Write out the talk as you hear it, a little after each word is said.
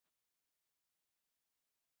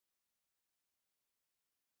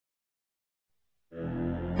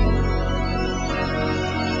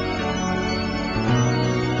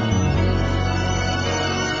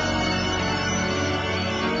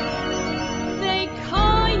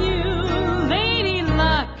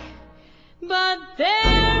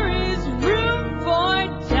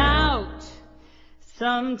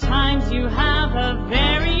Sometimes you have a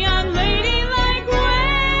very unladylike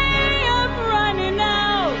way of running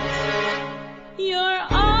out. You're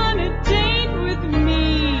on a date with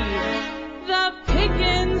me. The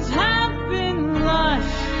pickings have been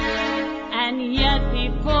lush, and yet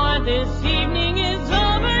before this evening is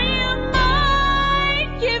over, you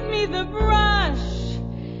might give me the brush.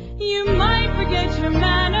 You might forget your